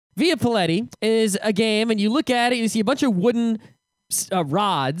Via Paletti is a game, and you look at it, you see a bunch of wooden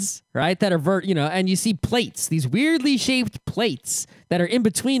rods, right, that are, and you see plates, these weirdly shaped plates that are in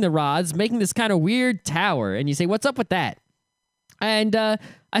between the rods, making this kind of weird tower, and you say, what's up with that? And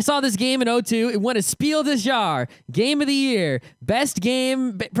I saw this game in 2002. It won a Spiel des Jahres, Game of the Year, best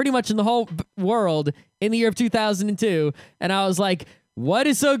game pretty much in the whole world in the year of 2002, and I was like, what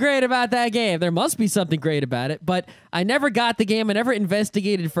is so great about that game? There must be something great about it, but I never got the game. I never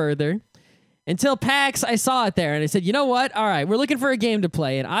investigated further until PAX. I saw it there, and I said, you know what? All right, we're looking for a game to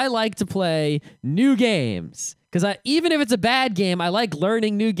play, and I like to play new games because even if it's a bad game, I like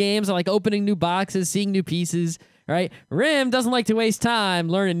learning new games. I like opening new boxes, seeing new pieces. Right? Rim doesn't like to waste time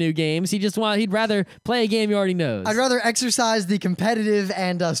learning new games. He'd rather play a game he already knows. I'd rather exercise the competitive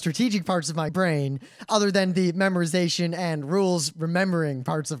and strategic parts of my brain other than the memorization and rules remembering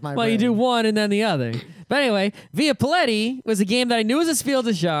parts of my brain. Well, you do one and then the other. But anyway, Via Paletti was a game that I knew was a Spiel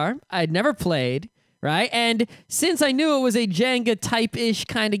des Jahres. I'd never played, right? And since I knew it was a Jenga type-ish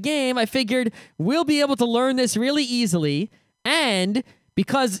kind of game, I figured we'll be able to learn this really easily, and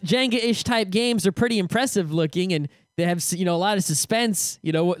because Jenga-ish type games are pretty impressive looking and they have, a lot of suspense,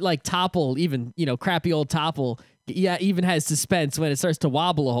 like Topple, even, crappy old Topple, even has suspense when it starts to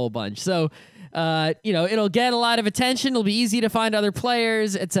wobble a whole bunch. So, it'll get a lot of attention. It'll be easy to find other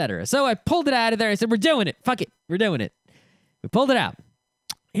players, etc. So I pulled it out of there. I said, we're doing it. Fuck it. We're doing it. We pulled it out.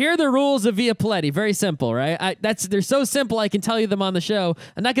 Here are the rules of Via Paletti. Very simple, right? They're so simple I can tell you them on the show.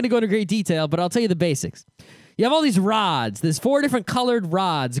 I'm not going to go into great detail, but I'll tell you the basics. You have all these rods. There's 4 different colored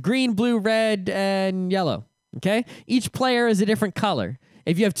rods: green, blue, red, and yellow. Okay? Each player is a different color.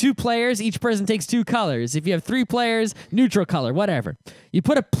 If you have 2 players, each person takes 2 colors. If you have 3 players, neutral color, whatever. You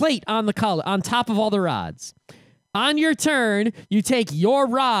put a plate on the color on top of all the rods. On your turn, you take your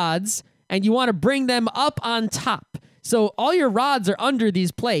rods and you want to bring them up on top. So all your rods are under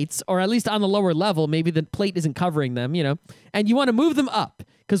these plates, or at least on the lower level. Maybe the plate isn't covering them, and you want to move them up.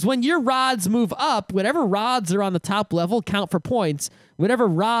 Because when your rods move up, whatever rods are on the top level count for points. Whatever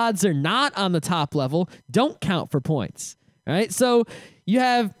rods are not on the top level don't count for points. All right? So you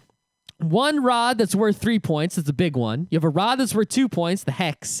have 1 rod that's worth 3 points. That's a big one. You have a rod that's worth 2 points, the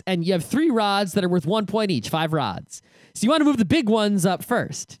hex. And you have 3 rods that are worth 1 point each, 5 rods. So you want to move the big ones up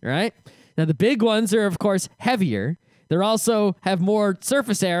first, right? Now, the big ones are, of course, heavier. They also have more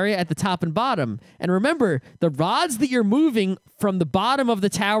surface area at the top and bottom. And remember, the rods that you're moving from the bottom of the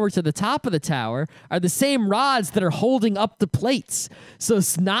tower to the top of the tower are the same rods that are holding up the plates. So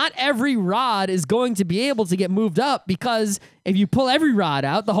not every rod is going to be able to get moved up, because if you pull every rod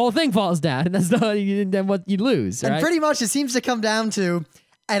out, the whole thing falls down, and that's then what you lose. And right? pretty much it seems to come down to,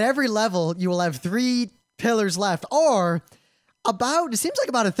 at every level, you will have 3 pillars left, or it seems like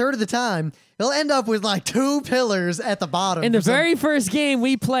about a third of the time, you'll end up with like 2 pillars at the bottom. In the very first game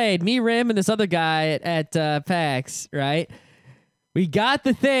we played, me, Rim, and this other guy at PAX, right? We got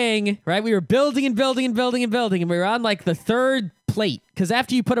the thing, right? We were building and building and building and building, and we were on like the 3rd plate. Because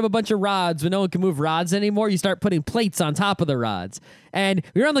after you put up a bunch of rods, when no one can move rods anymore, you start putting plates on top of the rods. And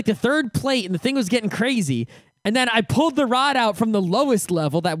we were on like the 3rd plate, and the thing was getting crazy. And then I pulled the rod out from the lowest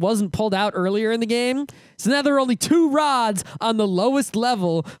level that wasn't pulled out earlier in the game. So now there are only 2 rods on the lowest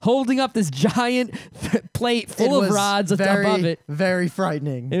level holding up this giant plate full of rods above it. Very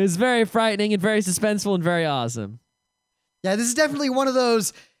frightening. It was very frightening and very suspenseful and very awesome. Yeah, this is definitely one of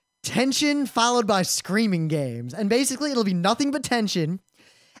those tension followed by screaming games. And basically it'll be nothing but tension.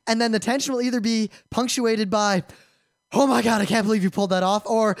 And then the tension will either be punctuated by, oh my God, I can't believe you pulled that off,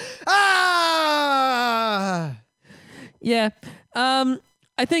 or, ah! Yeah.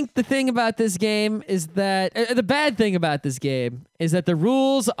 I think the thing about this game is that, the bad thing about this game is that the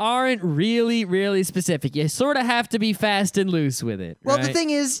rules aren't really, really specific. You sort of have to be fast and loose with it. Well, right? the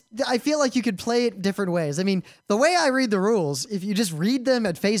thing is, I feel like you could play it different ways. I mean, the way I read the rules, if you just read them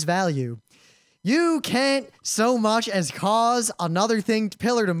at face value, you can't so much as cause another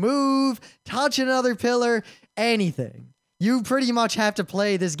pillar to move, touch another pillar, anything. You pretty much have to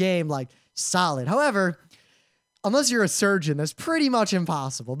play this game like solid. However, unless you're a surgeon, that's pretty much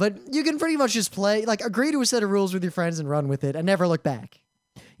impossible. But you can pretty much just play, like, agree to a set of rules with your friends and run with it and never look back.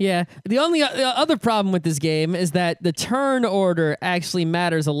 Yeah. The only other problem with this game is that the turn order actually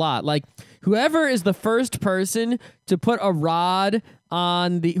matters a lot. Like, whoever is the first person to put a rod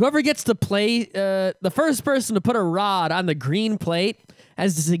on whoever gets to play, the first person to put a rod on the green plate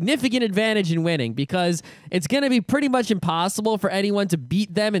has a significant advantage in winning, because it's going to be pretty much impossible for anyone to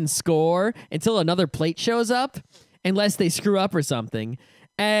beat them and score until another plate shows up, unless they screw up or something.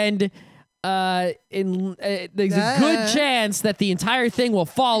 And there's a good chance that the entire thing will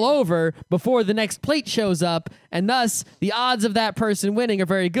fall over before the next plate shows up, and thus the odds of that person winning are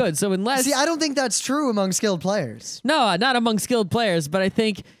very good. So unless... See, I don't think that's true among skilled players. No, not among skilled players, but I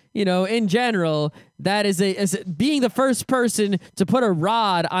think, you know, in general, that is being the first person to put a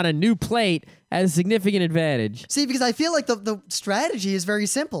rod on a new plate has a significant advantage. See, because I feel like the strategy is very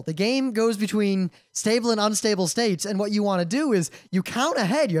simple. The game goes between stable and unstable states, and what you want to do is you count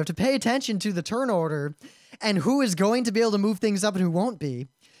ahead. You have to pay attention to the turn order and who is going to be able to move things up and who won't be.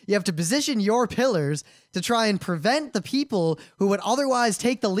 You have to position your pillars to try and prevent the people who would otherwise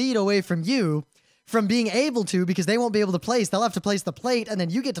take the lead away from you from being able to, because they won't be able to place. They'll have to place the plate, and then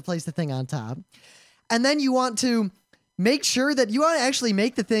you get to place the thing on top. And then you want to make sure that you want to actually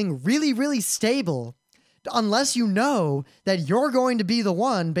make the thing really, really stable, unless you know that you're going to be the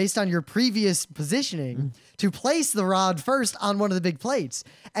one, based on your previous positioning, to place the rod first on one of the big plates.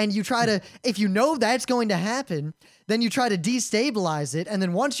 And you try to, if you know that's going to happen, then you try to destabilize it. And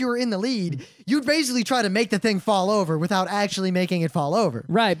then once you're in the lead, you basically try to make the thing fall over without actually making it fall over.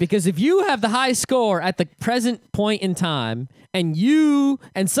 Right, because if you have the high score at the present point in time, and you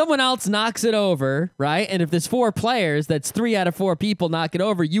and someone else knocks it over, right? And if there's 4 players, that's 3 out of 4 people knock it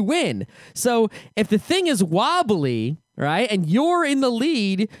over, you win. So if the thing is wobbly, right, and you're in the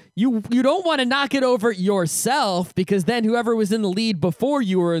lead, you don't want to knock it over yourself, because then whoever was in the lead before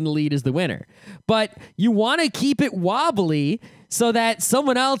you were in the lead is the winner. But you want to keep it wobbly so that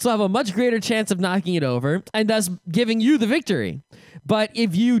someone else will have a much greater chance of knocking it over, and thus giving you the victory. But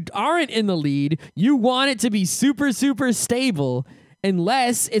if you aren't in the lead, you want it to be super, super stable,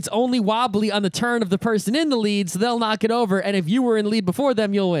 unless it's only wobbly on the turn of the person in the lead, so they'll knock it over, and if you were in the lead before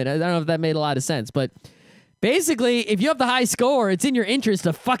them, you'll win. I don't know if that made a lot of sense, but basically, if you have the high score, it's in your interest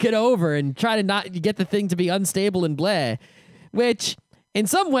to fuck it over and try to not get the thing to be unstable and bleh, which in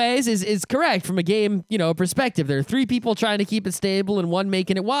some ways is correct from a game, you know, perspective. There are 3 people trying to keep it stable and 1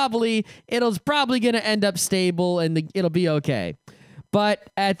 making it wobbly. It's probably going to end up stable and it'll be okay. But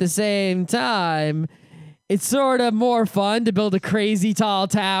at the same time, it's sort of more fun to build a crazy tall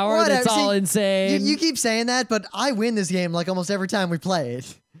tower that's all insane. You keep saying that, but I win this game like almost every time we play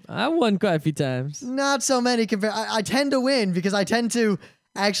it. I won quite a few times. Not so many. I tend to win because I tend to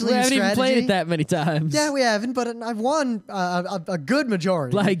actually use strategy. We haven't even played it that many times. Yeah, we haven't, but I've won a good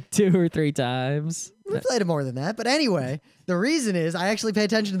majority. Like 2 or 3 times. We played it more than that. But anyway, the reason is I actually pay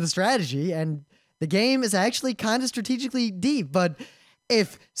attention to the strategy, and the game is actually kind of strategically deep. But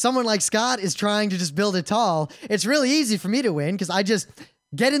if someone like Scott is trying to just build it tall, it's really easy for me to win because I just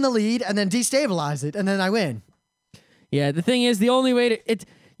get in the lead and then destabilize it, and then I win. Yeah, the thing is, the only way to...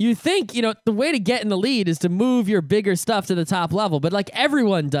 You think, you know, the way to get in the lead is to move your bigger stuff to the top level, but like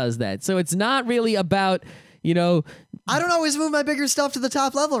everyone does that. So it's not really about, you know... I don't always move my bigger stuff to the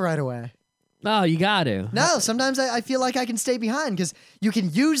top level right away. Oh, you got to. No, sometimes I feel like I can stay behind because you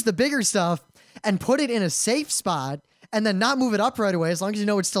can use the bigger stuff and put it in a safe spot and then not move it up right away as long as you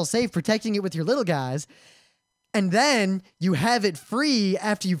know it's still safe, protecting it with your little guys. And then you have it free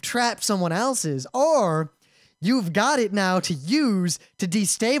after you've trapped someone else's, or you've got it now to use to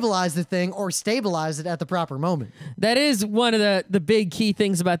destabilize the thing or stabilize it at the proper moment. That is one of the big key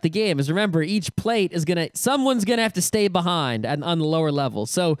things about the game is, remember, each plate is someone's gonna have to stay behind on the lower level.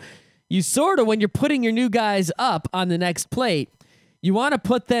 So you sort of, when you're putting your new guys up on the next plate, you want to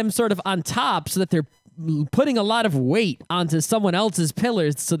put them sort of on top so that they're putting a lot of weight onto someone else's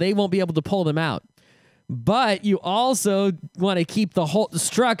pillars so they won't be able to pull them out. But you also want to keep the whole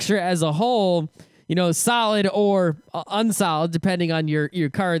structure as a whole, you know, solid or unsolid, depending on your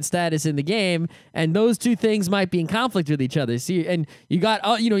current status in the game. And those 2 things might be in conflict with each other. So you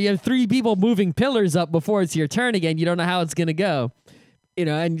got, you have 3 people moving pillars up before it's your turn again. You don't know how it's going to go. You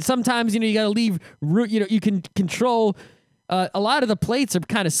know, and sometimes, you got to leave, you can control, a lot of the plates are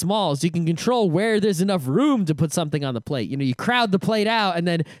kind of small, so you can control where there's enough room to put something on the plate. You know, you crowd the plate out and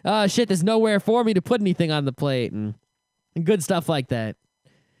then, shit, there's nowhere for me to put anything on the plate and good stuff like that.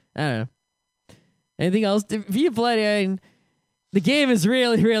 I don't know. Anything else? If you play, I mean, the game is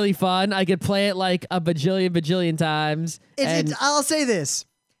really, really fun. I could play it like a bajillion times. I'll say this.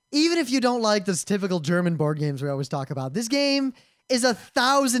 Even if you don't like those typical German board games we always talk about, this game is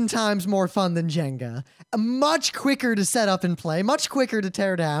 1,000 times more fun than Jenga. Much quicker to set up and play, much quicker to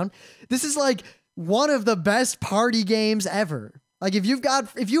tear down. This is like one of the best party games ever. Like if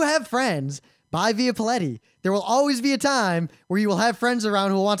you have friends, buy Via Paletti. There will always be a time where you will have friends around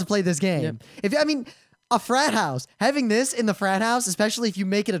who will want to play this game. Yep. A frat house, having this in the frat house, especially if you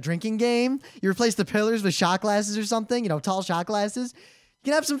make it a drinking game, you replace the pillars with shot glasses or something, tall shot glasses, you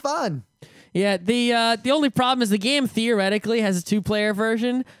can have some fun. Yeah, the only problem is the game theoretically has a 2-player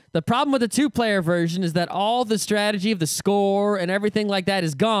version. The problem with the 2-player version is that all the strategy of the score and everything like that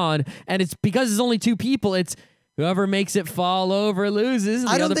is gone, and it's because there's only 2 people, it's whoever makes it fall over loses,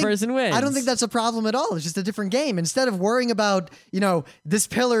 and the other person wins. I don't think that's a problem at all. It's just a different game. Instead of worrying about, this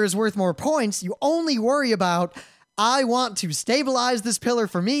pillar is worth more points, you only worry about, I want to stabilize this pillar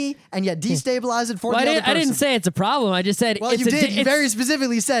for me and yet destabilize it for the other person. I didn't say it's a problem. I just said you did. You very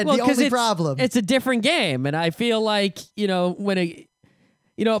specifically said the only problem. It's a different game, and I feel like,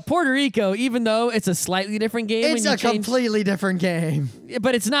 Puerto Rico, even though it's a slightly different game, it's a completely different game.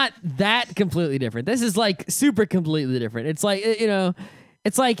 But it's not that completely different. This is like super completely different. It's like,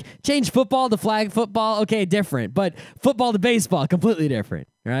 it's like change football to flag football. Okay, different. But football to baseball, completely different,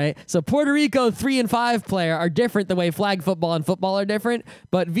 right? So Puerto Rico 3 and 5 player are different the way flag football and football are different.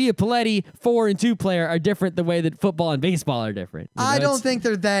 But Via Paletti 4 and 2 player are different the way that football and baseball are different. I don't think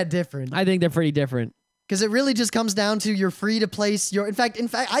they're that different. I think they're pretty different. Because it really just comes down to you're free to place your... In fact,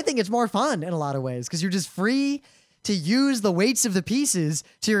 I think it's more fun in a lot of ways because you're just free to use the weights of the pieces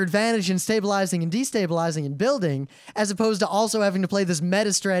to your advantage in stabilizing and destabilizing and building, as opposed to also having to play this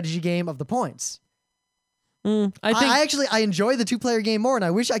meta strategy game of the points. I enjoy the 2-player game more, and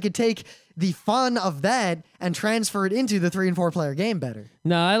I wish I could take the fun of that and transfer it into the 3 and 4 player game better.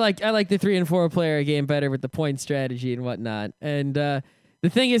 No, I like the 3 and 4 player game better with the point strategy and whatnot. And the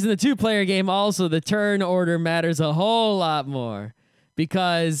thing is, in the 2-player game, also the turn order matters a whole lot more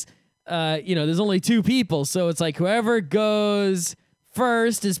because there's only 2 people, so it's like whoever goes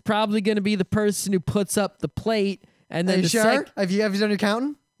first is probably going to be the person who puts up the plate, and then Are you sure? Have you done your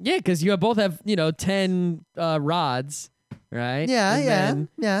counting? Yeah, because you both have 10 rods, right?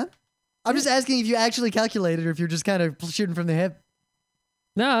 Yeah. I'm just asking if you actually calculated or if you're just kind of shooting from the hip.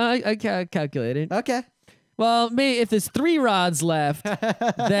 No, I calculated. Okay. Well, maybe if there's 3 rods left,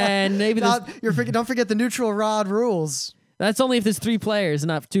 then maybe don't forget the neutral rod rules. That's only if there's 3 players,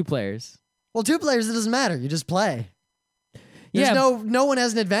 not 2 players. Well, 2 players, it doesn't matter. You just play. There's no one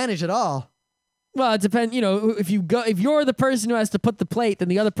has an advantage at all. Well, it depends. If you're the person who has to put the plate, then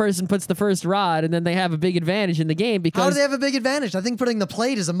the other person puts the first rod, and then they have a big advantage in the game because. How do they have a big advantage? I think putting the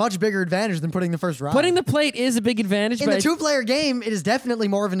plate is a much bigger advantage than putting the first rod. Putting the plate is a big advantage. In the 2-player game, it is definitely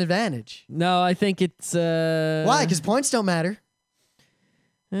more of an advantage. No, I think it's. Why? Because points don't matter.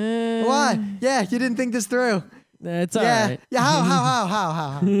 Why? Yeah, you didn't think this through. It's all right. Yeah,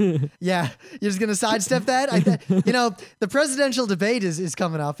 how? Yeah, you're just going to sidestep that? The presidential debate is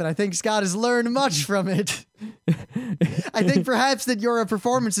coming up, and I think Scott has learned much from it. I think perhaps that your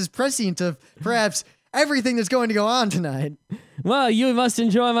performance is prescient of perhaps everything that's going to go on tonight. Well, you must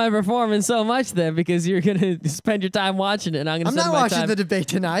enjoy my performance so much then, because you're going to spend your time watching it, and I'm not watching the debate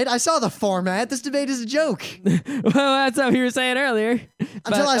tonight. I saw the format. This debate is a joke. Well, that's what you were saying earlier.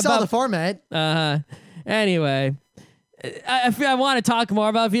 Until I saw the format. Anyway, I want to talk more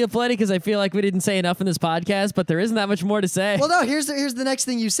about Via Paletti because I feel like we didn't say enough in this podcast, but there isn't that much more to say. Well, no, here's the next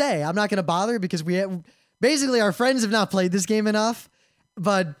thing you say. I'm not going to bother because basically our friends have not played this game enough,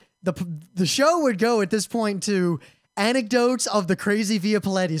 but the show would go at this point to anecdotes of the crazy Via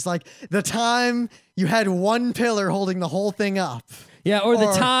Palettis, like the time you had 1 pillar holding the whole thing up. Yeah, or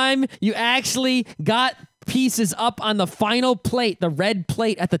the time you actually got pieces up on the final plate, the red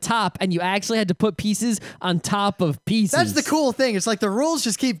plate at the top, and you actually had to put pieces on top of pieces. That's the cool thing. It's like the rules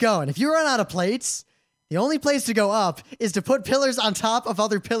just keep going. If you run out of plates, the only place to go up is to put pillars on top of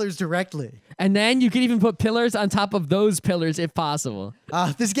other pillars directly. And then you can even put pillars on top of those pillars if possible.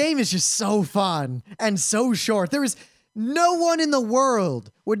 This game is just so fun and so short. There is no one in the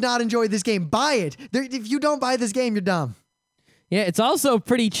world would not enjoy this game. Buy it. If you don't buy this game, you're dumb. Yeah, it's also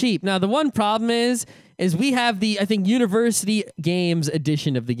pretty cheap. Now, the one problem is we have the, I think, University Games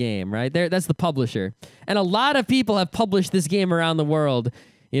edition of the game, right? That's the publisher. And a lot of people have published this game around the world.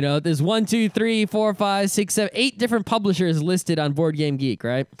 There's 1, 2, 3, 4, 5, 6, 7, 8 different publishers listed on Board Game Geek,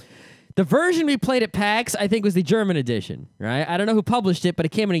 right? The version we played at PAX, I think, was the German edition, right? I don't know who published it, but it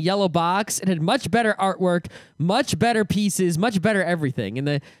came in a yellow box. It had much better artwork, much better pieces, much better everything. And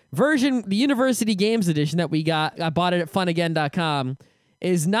the University Games edition that we got, I bought it at funagain.com,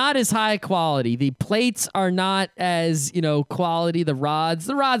 is not as high quality. The plates are not as, quality. The rods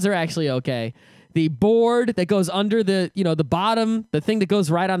are actually okay. The board that goes under the bottom, the thing that goes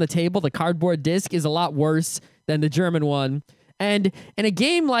right on the table, the cardboard disc, is a lot worse than the German one. And in a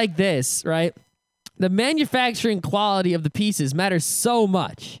game like this, right, the manufacturing quality of the pieces matters so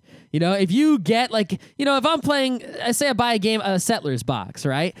much. If you get if I'm playing, say I buy a Settlers box,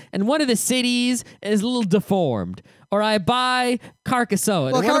 right, and one of the cities is a little deformed, or I buy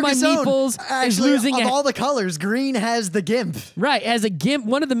Carcassonne. Well, One of my Carcassonne, meeples actually, is losing of all the colors, green has the gimp. Right, has a gimp.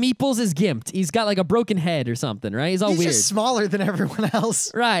 One of the meeples is gimped. He's got like a broken head or something, right? He's all He's weird. just smaller than everyone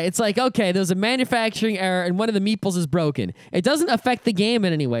else. Right, it's like, okay, there's a manufacturing error and one of the meeples is broken. It doesn't affect the game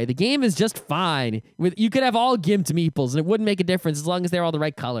in any way. The game is just fine. You could have all gimped meeples and it wouldn't make a difference as long as they're all the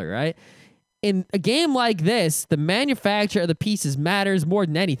right color, right? In a game like this, the manufacture of the pieces matters more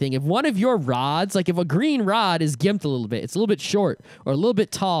than anything. If one of your rods, like if a green rod is gimped a little bit, it's a little bit short or a little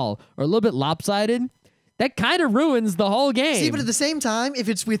bit tall or a little bit lopsided, that kind of ruins the whole game. See, but at the same time, if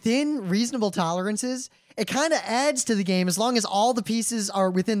it's within reasonable tolerances, it kind of adds to the game as long as all the pieces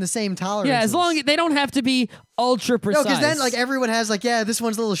are within the same tolerances. Yeah, as long as they don't have to be ultra precise. No, because then like everyone has like, yeah, this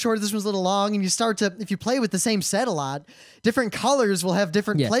one's a little short, this one's a little long, and you start to, if you play with the same set a lot, different colors will have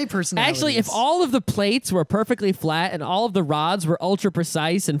different play personalities. Actually, if all of the plates were perfectly flat and all of the rods were ultra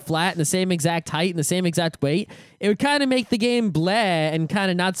precise and flat and the same exact height and the same exact weight, it would kind of make the game bleh and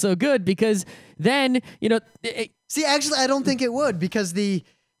kind of not so good because then, you know... See, actually, I don't think it would because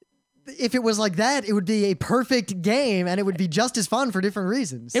if it was like that, it would be a perfect game and it would be just as fun for different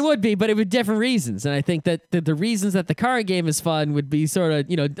reasons. It would be, but it would be different reasons. And I think that the reasons that the current game is fun would be sort of,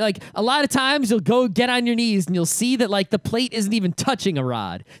 you know, like a lot of times you'll go get on your knees and you'll see that like the plate isn't even touching a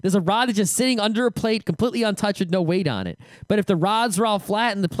rod. There's a rod that's just sitting under a plate completely untouched with no weight on it. But if the rods were all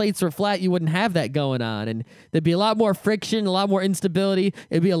flat and the plates were flat, you wouldn't have that going on. And there'd be a lot more friction, a lot more instability.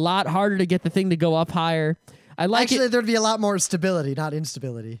 It'd be a lot harder to get the thing to go up higher. Actually, there'd be a lot more stability, not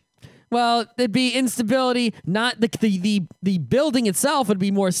instability. Well, there'd be instability, not the building itself would be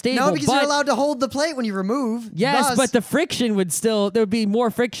more stable. No, because you're allowed to hold the plate when you remove. Yes, Thus, but the friction would still, there would be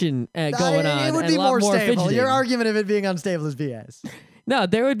more friction going on. It would and be a lot more stable. fidgeting. Your argument of it being unstable is BS. No,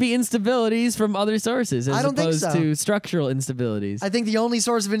 there would be instabilities from other sources as opposed to structural instabilities. I think the only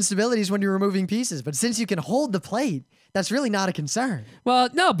source of instability is when you're removing pieces, but since you can hold the plate, that's really not a concern. Well,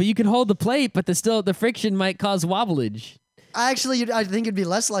 no, but you can hold the plate, but the friction might cause wobblage. Actually, I think it'd be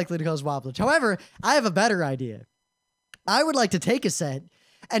less likely to cause wobblage. However, I have a better idea. I would like to take a set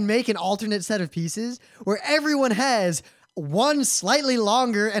and make an alternate set of pieces where everyone has one slightly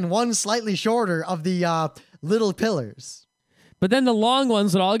longer and one slightly shorter of the little pillars. But then the long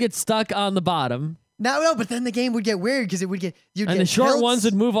ones would all get stuck on the bottom. No, but then the game would get weird because the short ones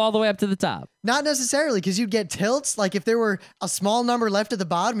would move all the way up to the top. Not necessarily, because you'd get tilts. Like if there were a small number left at the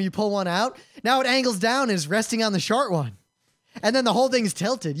bottom, you pull one out. Now it angles down and is resting on the short one. And then the whole thing's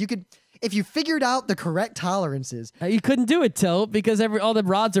tilted. You could, if you figured out the correct tolerances. You couldn't do it tilt because all the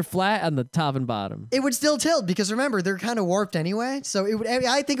rods are flat on the top and bottom. It would still tilt because remember, they're kind of warped anyway. So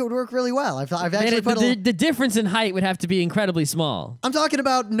I think it would work really well. I've actually put the difference in height would have to be incredibly small. I'm talking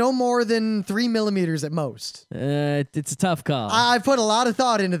about no more than 3 millimeters at most. It's a tough call. I put a lot of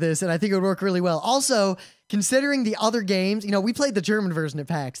thought into this and I think it would work really well. Also, considering the other games, you know, we played the German version at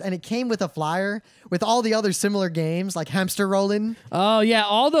PAX, and it came with a flyer with all the other similar games, like Hamster Rollin'. Oh, yeah,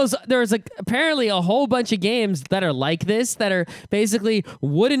 all those, there's apparently a whole bunch of games that are like this, that are basically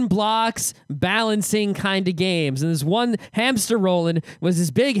wooden blocks, balancing kind of games. And this one, Hamster Rollin', was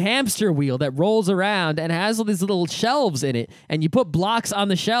this big hamster wheel that rolls around and has all these little shelves in it, and you put blocks on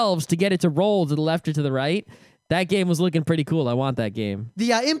the shelves to get it to roll to the left or to the right. That game was looking pretty cool. I want that game.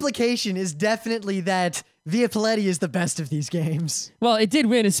 The implication is definitely that Via Paletti is the best of these games. Well, it did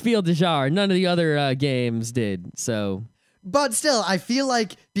win a Spiel des Jahres. None of the other games did, so... But still, I feel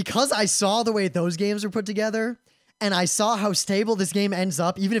like because I saw the way those games are put together, and I saw how stable this game ends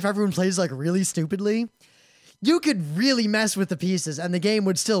up, even if everyone plays like really stupidly, you could really mess with the pieces and the game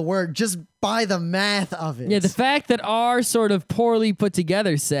would still work just by the math of it. Yeah, the fact that our sort of poorly put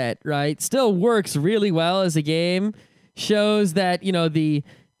together set, right, still works really well as a game shows that, you know, the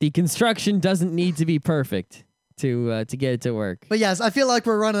construction doesn't need to be perfect to get it to work. But yes, I feel like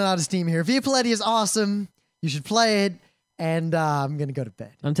we're running out of steam here. Via Paletti is awesome. You should play it. And I'm going to go to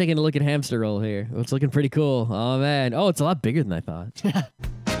bed. I'm taking a look at Hamster Roll here. It's looking pretty cool. Oh, man. Oh, it's a lot bigger than I thought.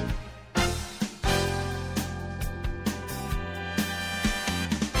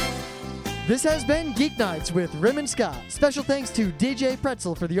 This has been Geek Nights with Rim and Scott. Special thanks to DJ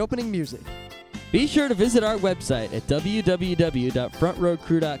Pretzel for the opening music. Be sure to visit our website at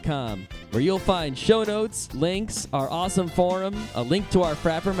www.frontrowcrew.com, where you'll find show notes, links, our awesome forum, a link to our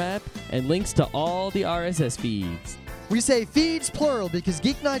Frapper map, and links to all the RSS feeds. We say feeds plural because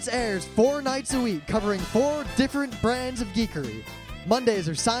Geek Nights airs 4 nights a week, covering 4 different brands of geekery. Mondays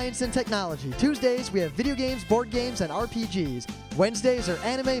are science and technology. Tuesdays, we have video games, board games, and RPGs. Wednesdays are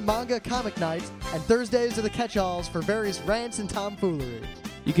anime, manga, comic nights. And Thursdays are the catch-alls for various rants and tomfoolery.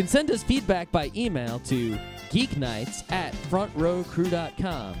 You can send us feedback by email to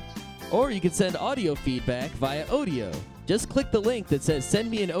geeknights@frontrowcrew.com. Or you can send audio feedback via Audio. Just click the link that says Send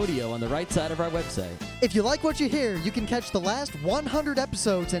Me an Audio on the right side of our website. If you like what you hear, you can catch the last 100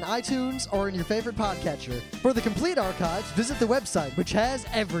 episodes in iTunes or in your favorite podcatcher. For the complete archives, visit the website, which has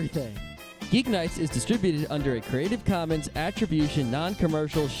everything. GeekNights is distributed under a Creative Commons Attribution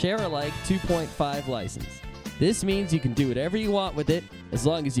Non-Commercial Share-alike 2.5 license. This means you can do whatever you want with it as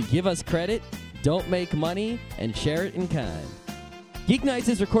long as you give us credit, don't make money, and share it in kind. GeekNights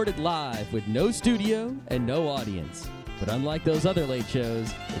is recorded live with no studio and no audience. But unlike those other late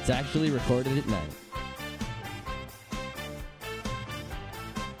shows, it's actually recorded at night.